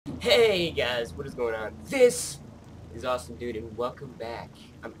Hey guys, what is going on? This is Awesome Dude and welcome back.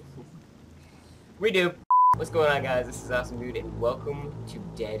 Redo. What's going on guys? This is Awesome Dude and welcome to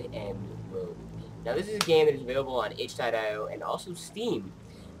Dead End Road. Now this is a game that is available on itch.io and also Steam.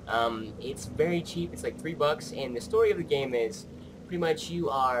 It's very cheap, it's like $3 and the story of the game is pretty much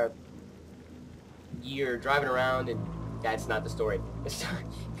you're driving around and that's not the story.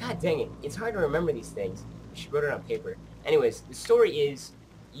 God dang it, it's hard to remember these things. I should write it on paper. Anyways, the story is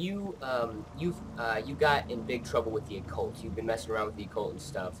you got in big trouble with the occult. You've been messing around with the occult and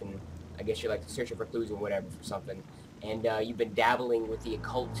stuff, and I guess you're like searching for clues or whatever for something. And you've been dabbling with the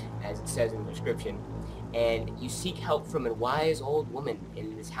occult, as it says in the description. And you seek help from a wise old woman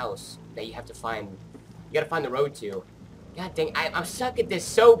in this house that you have to find. You gotta find the road to. God dang, I'm stuck at this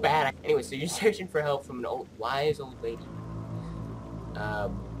so bad. Anyway, so you're searching for help from an wise old lady.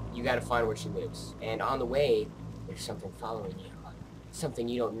 You gotta find where she lives. And on the way, there's something following you. Something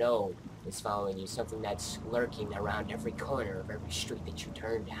you don't know is following you. Something that's lurking around every corner of every street that you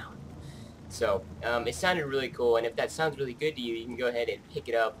turn down. So, it sounded really cool, and if that sounds really good to you, you can go ahead and pick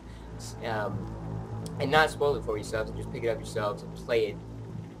it up, and not spoil it for yourselves, and just pick it up yourselves and play it,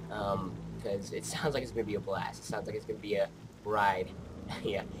 because it sounds like it's going to be a blast. It sounds like it's going to be a ride.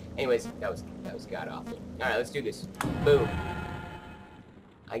 Yeah. Anyways, that was god-awful. Alright, let's do this. Boom.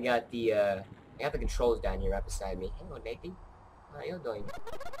 I got the controls down here right beside me. Hello, Nathan. How are you doing?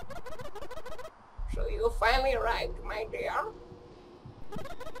 So you finally arrived, my dear.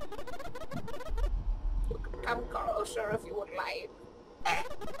 You can come closer if you would like.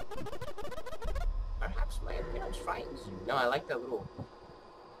 Perhaps my appearance frightens you. No, I like that little...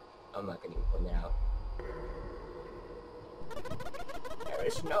 I'm not gonna even point that out. There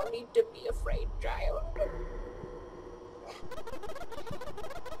is no need to be afraid, child.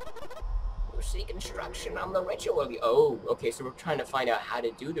 Seek instruction on the ritual. Oh, okay, so we're trying to find out how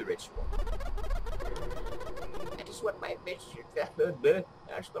to do the ritual. That is what my visitors,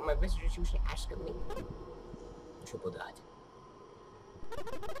 that's what my visitors usually ask of me. Triple dot.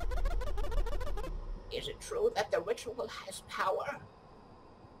 Is it true that the ritual has power?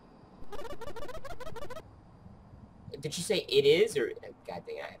 Did she say it is, or... God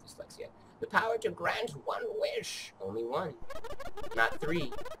dang it, I have dyslexia. The power to grant one wish. Only one. Not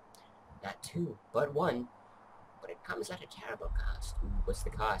three. Not two, but one. But it comes at a terrible cost. Ooh, what's the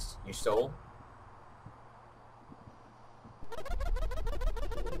cost? Your soul?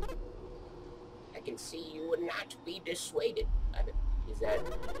 I can see you would not be dissuaded. Is that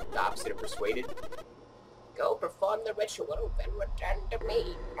the opposite of persuaded? Go perform the ritual, then return to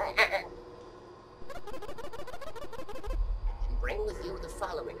me. And bring with you the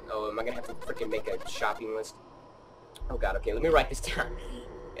following. Oh, am I gonna have to freaking make a shopping list? Oh god, okay, let me write this down.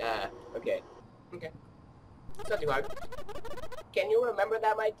 Okay. Okay. It's not too hard. Can you remember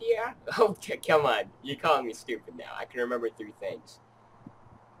that, my dear? Oh, come on. You're calling me stupid now. I can remember 3 things.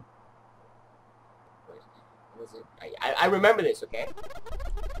 What was it? I remember this, okay?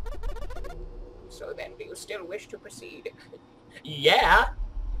 So then, do you still wish to proceed? Yeah!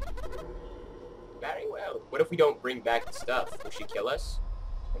 Very well. What if we don't bring back the stuff? Will she kill us?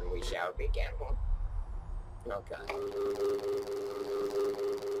 Then we shall begin. Oh, God.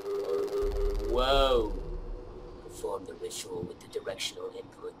 Whoa. Perform the ritual with the directional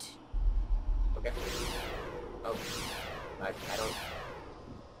input. Okay. Oh. I don't...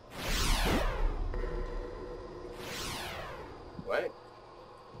 What?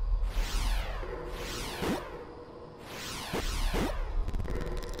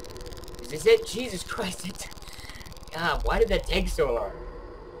 Is this it? Jesus Christ. God, why did that take so long?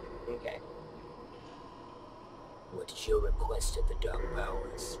 Okay. What is your request of the Dark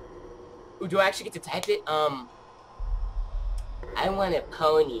Powers? Ooh, do I actually get to type it? I want a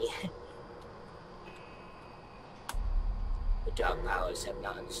pony. The Dark Powers have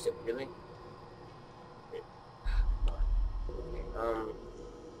not understood, really? A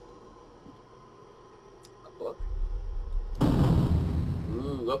book?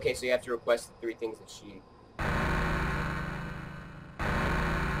 Ooh, okay, so you have to request the 3 things that she...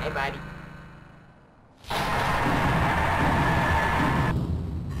 Hey, buddy.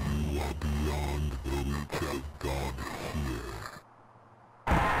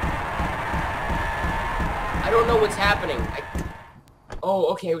 I don't know what's happening. Oh,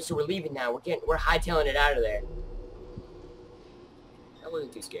 okay, so we're leaving now. We're hightailing it out of there. That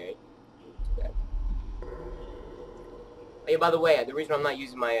wasn't too scary. Too bad. Hey, by the way, the reason I'm not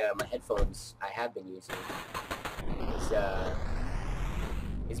using my my headphones I have been using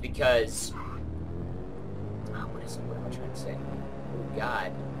is because what am I trying to say? Oh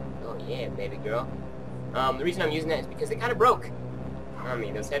God. Oh yeah, baby girl. The reason I'm using that is because they kind of broke. I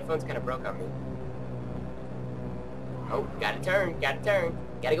mean, those headphones kind of broke on me. Oh, gotta turn, gotta turn.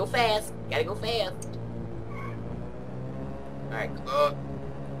 Gotta go fast, gotta go fast. Alright,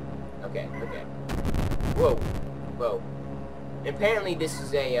 okay, okay. Whoa, whoa. And apparently this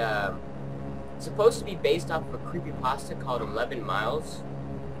is a, supposed to be based off of a creepypasta called 11 Miles,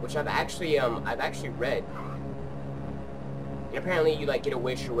 which I've actually read. And apparently you, like, get a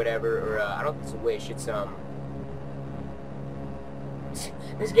wish or whatever, or, I don't think it's a wish, it's,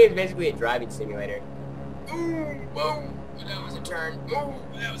 this game's basically a driving simulator. Ooh, whoa, that was a turn. Ooh,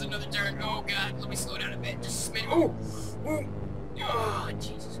 that was another turn. Oh, God, let me slow down a bit, just a minute. Ooh, ooh. Oh,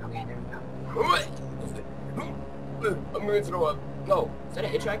 Jesus, okay, there we go. I'm gonna throw up. No, is that a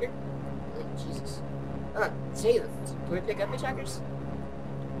hitchhiker? Oh, Jesus. Say, can we pick up hitchhikers?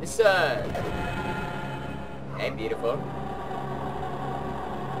 This, hey, beautiful.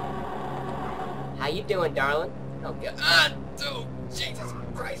 How you doing, darling? Oh, God. Oh, Jesus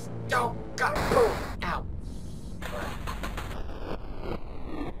Christ. Oh, God. Boom. Ow.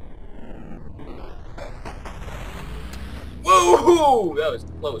 Whoa! That was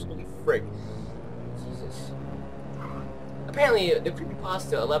close. Holy frick. Jesus. Apparently, the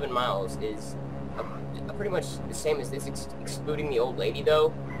creepypasta 11 Miles is pretty much the same as this, excluding the old lady,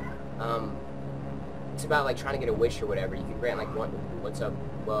 though. It's about, like, trying to get a wish or whatever. You can grant, like, one. What's up?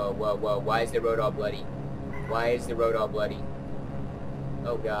 Whoa, whoa, whoa. Why is the road all bloody? Why is the road all bloody?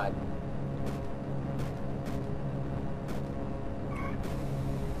 Oh, God.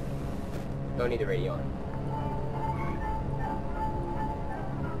 Don't need the radio on.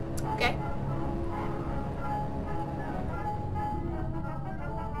 Okay.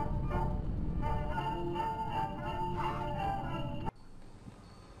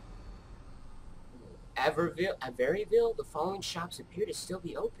 Averyville, the following shops appear to still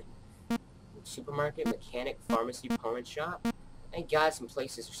be open. Supermarket, mechanic, pharmacy, pawn shop. Thank God some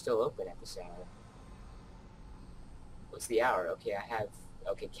places are still open at this hour. What's the hour? Okay, I have...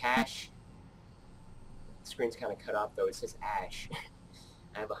 Okay, cash. The screen's kind of cut off, though. It says ash.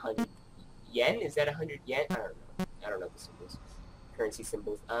 I have 100 yen? Is that 100 yen? I don't know. I don't know the symbols. Currency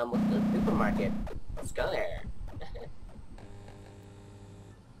symbols. What's the supermarket? Let's go there.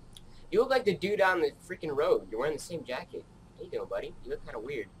 You look like the dude on the freaking road. You're wearing the same jacket. How you doing, buddy? You look kind of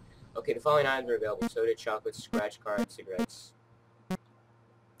weird. Okay, the following items are available. Soda, chocolate, scratch card, cigarettes.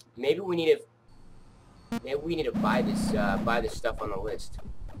 Maybe we need to buy this stuff on the list.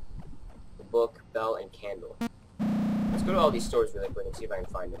 The book, bell, and candle. Let's go to all these stores really quick and see if I can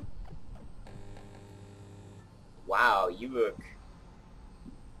find them. Wow, you look...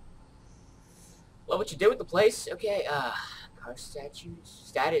 Love what you did with the place. Okay, car statues.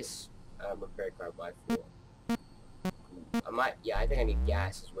 Status, repair car by fuel. Yeah, I think I need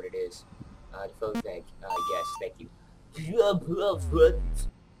gas is what it is. Default tank. Yes, thank you. Okay,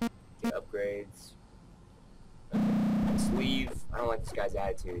 upgrades. Okay, let's leave. I don't like this guy's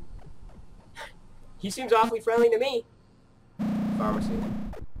attitude. He seems awfully friendly to me. Pharmacy.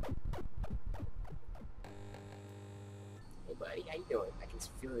 Hey buddy, how you doing? I can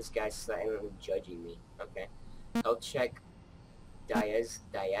feel this guy silently judging me. Okay. Health check.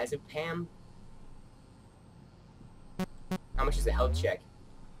 Diazepam. How much is the health check?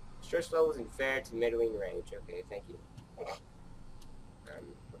 Stress levels in fair to middling range. Okay, thank you.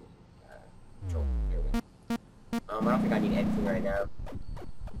 Control. There we go. I don't think I need anything right now.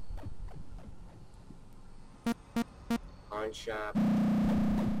 Pawn shop.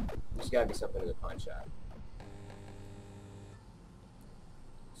 There's gotta be something in the pawn shop.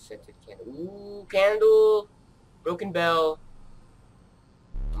 Scented candle. Ooh, candle! Broken bell.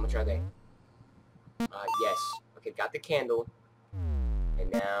 How much are they? Yes. Okay, got the candle.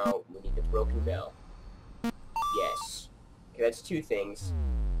 And now we need the broken bell. Yes. Okay, that's two things.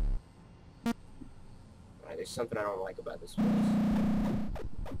 Alright, there's something I don't like about this place.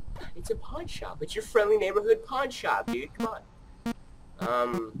 It's a pawn shop. It's your friendly neighborhood pawn shop, dude. Come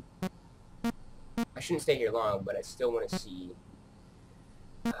on. I shouldn't stay here long, but I still want to see...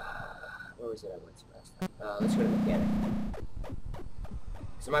 where was it I went to last time? Let's go to the mechanic.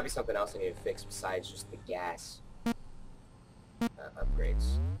 There might be something else I need to fix besides just the gas.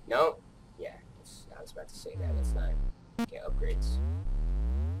 Upgrades. No? Yeah, I was about to say that. That's not... Okay, upgrades.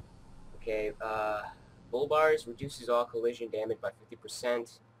 Okay, bull bars reduces all collision damage by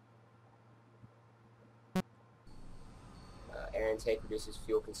 50%. Air intake reduces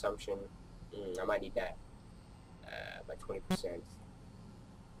fuel consumption. I might need that. By 20%.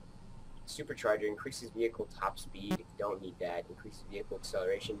 Supercharger increases vehicle top speed. Don't need that. Increases vehicle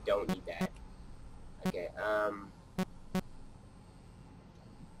acceleration. Don't need that. Okay,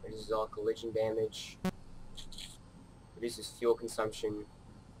 reduces all collision damage. Reduces fuel consumption.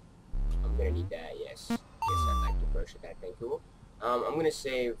 I'm gonna need that, yes. Yes, I'd like to purchase that thing, cool. I'm gonna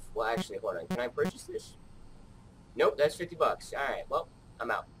save, well actually, hold on, can I purchase this? Nope, that's 50 bucks. Alright, well,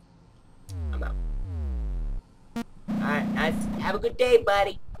 I'm out. I'm out. Alright, have a good day,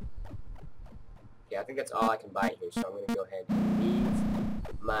 buddy. Yeah, I think that's all I can buy here, so I'm gonna go ahead and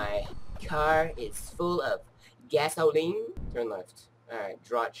leave. My car is full of gasoline. Turn left. Alright,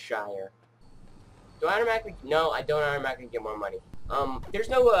 Droughtshire. Do I automatically? No, I don't automatically get more money. There's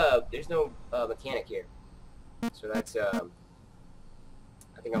no mechanic here. So that's, I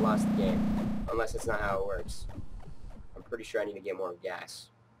think I lost the game. Unless that's not how it works. I'm pretty sure I need to get more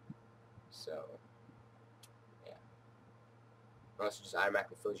gas. So, yeah. Unless it just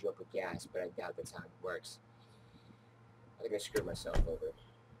automatically fills you up with gas, but I doubt that's how it works. I think I screwed myself over.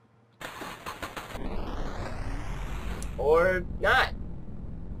 Or not.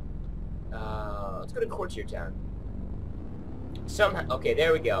 Let's go to Courtier Town. Somehow, okay,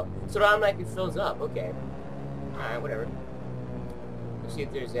 there we go. So it automatically fills up. Okay. Alright, whatever. Let's see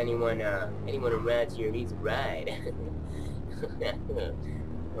if there's anyone around here who needs a ride. Okay,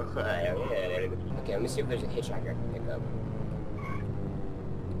 let me see if there's a hitchhiker I can pick up.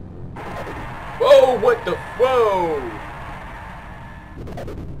 Whoa! What the? Whoa!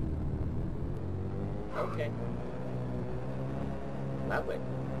 Okay. Lovely.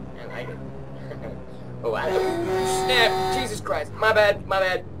 I like it. Oh, I snap! Jesus Christ! My bad. My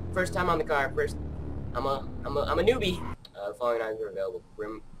bad. First time on the car. First, I'm a newbie. The following items are available.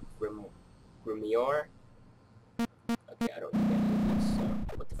 Grimoire. Okay, I don't need any of these. So,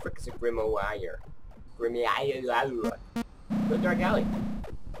 what the frick is a Grimoire? Grimoire. Go to Dark Alley.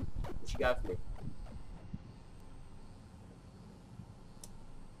 What you got for me?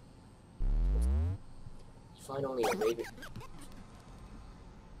 You find only a raven.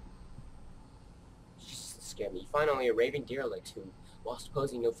 Scare me. You find only a raving derelict who, whilst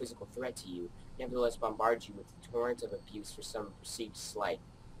posing no physical threat to you, nevertheless bombards you with torrents of abuse for some perceived slight.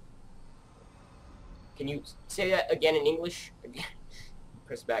 Can you say that again in English? Again.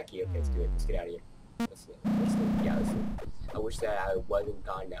 Press back key. Okay, let's do it. Let's get out of here. Let's do it. Yeah, let's do it. I wish that I wasn't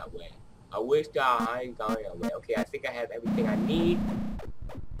gone that way. I wish that I ain't gone that way. Okay, I think I have everything I need.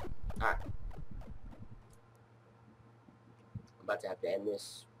 Alright. I'm about to have to end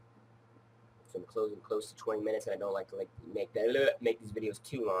this. I'm close to 20 minutes, and I don't like to make these videos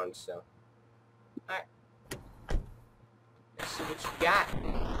too long. So, all right, let's see what you got.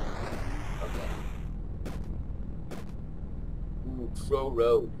 Okay. Ooh, Crow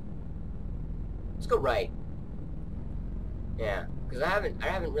Road. Let's go right. Yeah, because I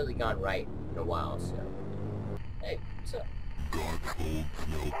haven't really gone right in a while. So, hey, what's up?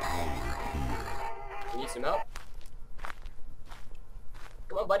 You need some help?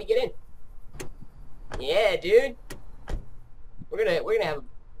 Come on, buddy, get in. Yeah, dude. We're gonna have.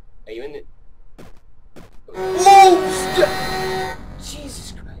 Are you in the? Oh!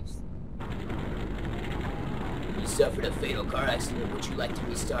 Jesus Christ! You suffered a fatal car accident. Would you like to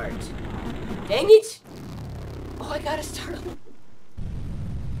restart? Dang it! Oh, I gotta start over.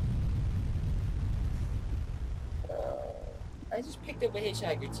 I just picked up a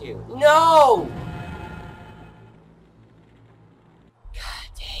hitchhiker too. No!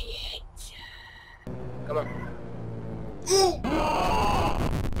 Come on.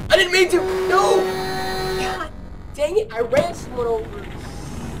 I didn't mean to! No! God dang it, I ran someone over.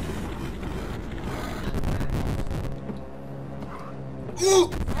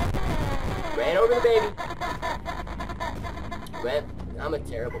 Ran over the baby. I'm a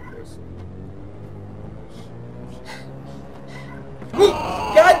terrible person.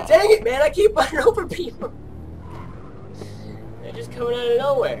 God dang it, man, I keep running over people. They're just coming out of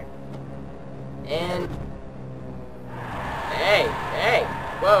nowhere. And hey,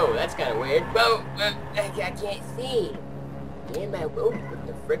 whoa, that's kind of weird. Whoa, I can't see. Man, my road, what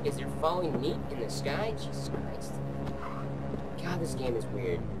the frick is there falling meat in the sky? Jesus Christ. God, this game is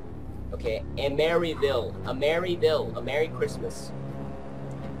weird. Okay, a Maryville, a Merry Christmas.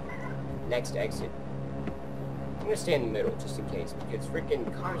 Next exit. I'm gonna stay in the middle just in case because freaking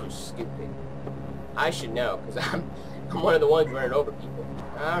cars are stupid. I should know because I'm one of the ones running over people.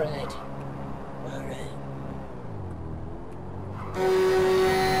 All right.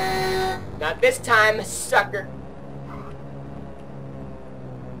 Not this time, sucker.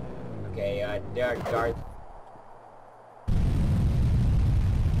 Okay, Darth.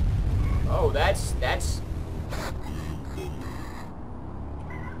 Oh, that's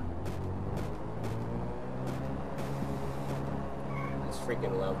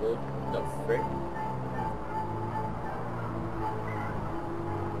freaking lovely. What the frick?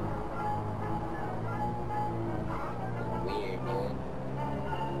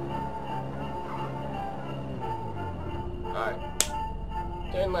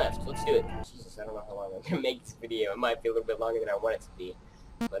 second left. Let's do it. Jesus, I don't know how long I'm gonna make this video. It might be a little bit longer than I want it to be.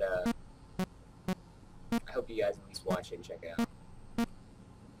 But, I hope you guys at least watch it and check it out.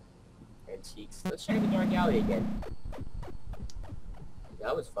 Antiques. Let's check out the dark alley again.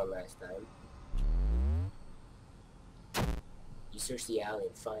 That was fun last time. You search the alley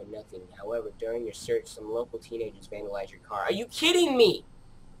and find nothing. However, during your search, some local teenagers vandalize your car. Are you kidding me?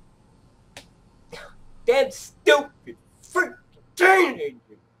 Damn stupid freaking teenagers!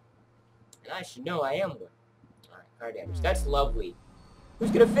 And I should know I am one. Alright, car damage. That's lovely.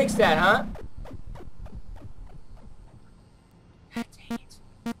 Who's gonna fix that, huh? Dang it.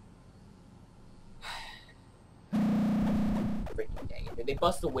 Freaking dang it. If they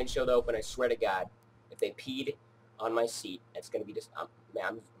bust the windshield open, I swear to God, if they peed on my seat, it's gonna be just, man,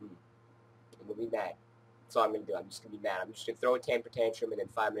 I'm gonna be mad. That's all I'm gonna do. I'm just gonna be mad. I'm just gonna throw a temper tantrum, and then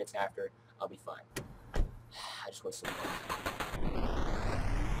 5 minutes after, I'll be fine. I just want some fun.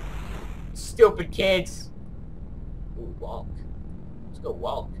 Stupid kids! Ooh, walk. Let's go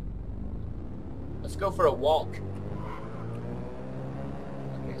walk. Let's go for a walk.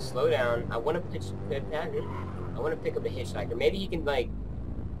 Okay, slow down. I want to pick up a hitchhiker. Maybe he can, like,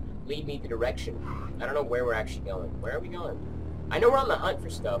 lead me the direction. I don't know where we're actually going. Where are we going? I know we're on the hunt for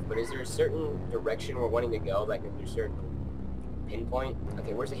stuff, but is there a certain direction we're wanting to go? Like, is there a certain pinpoint?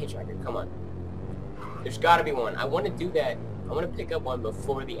 Okay, where's the hitchhiker? Come on. There's gotta be one. I want to do that. I want to pick up one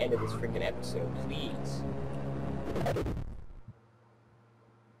before the end of this freaking episode. Please.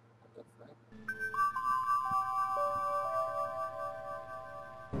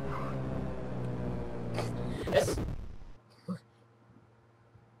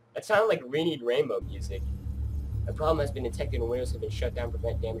 That sounded like We Need Rainbow music. A problem has been detected and windows have been shut down to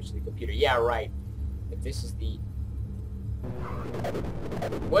prevent damage to the computer. Yeah, right. If this is the...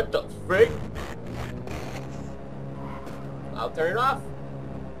 What the frick? I'll turn it off.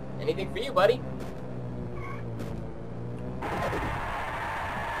 Anything for you, buddy.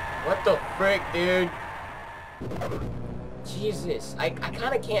 What the frick, dude? Jesus. I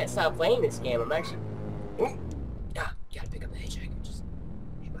kind of can't stop playing this game. I'm actually... Gotta pick up the hitchhiker. Just...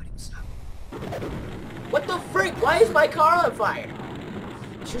 Hey, buddy, what's up? What the frick? Why is my car on fire?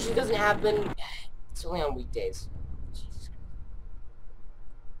 It usually doesn't happen. It's only on weekdays. Jesus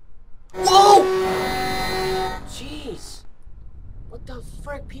Christ. Whoa! Jeez. What the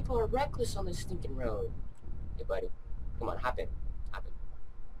frick? People are reckless on this stinking road. Hey, buddy. Come on, hop in. Hop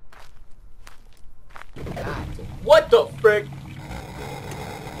in. God damn. What the frick?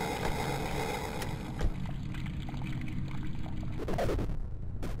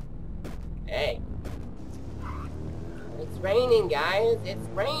 Hey. It's raining, guys. It's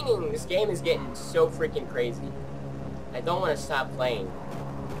raining. This game is getting so freaking crazy. I don't want to stop playing.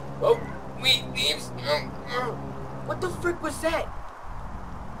 Whoa. Wait, leaves. What the frick was that?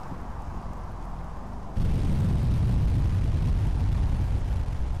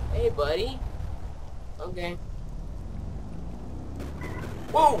 Hey, buddy. Okay.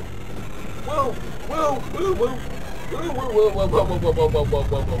 Whoa! Whoa! Whoa! Whoa! Whoa! Whoa! Whoa! Whoa! Whoa! Whoa! Whoa! Whoa! Whoa! Whoa!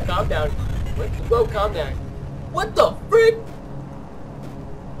 Whoa! Whoa! Calm down. Whoa! Calm down. What the frick?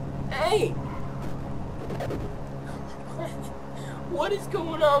 Hey! What is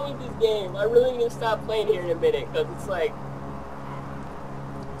going on with this game? I really need to stop playing here in a minute, because it's like...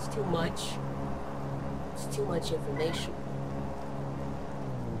 It's too much. It's too much information.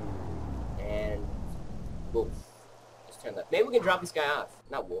 And... Wolf. Just turn left. Maybe we can drop this guy off.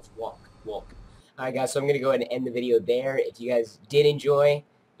 Not wolf. Walk. Walk. Alright guys, so I'm going to go ahead and end the video there. If you guys did enjoy,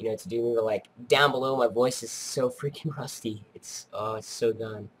 you know, to do me, like, down below, my voice is so freaking rusty. It's so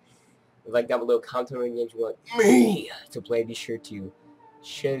done. Like down below, comment on games you want me to play. Be sure to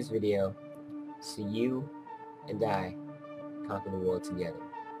share this video so you and I conquer the world together.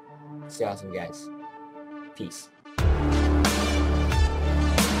 Stay awesome, guys. Peace.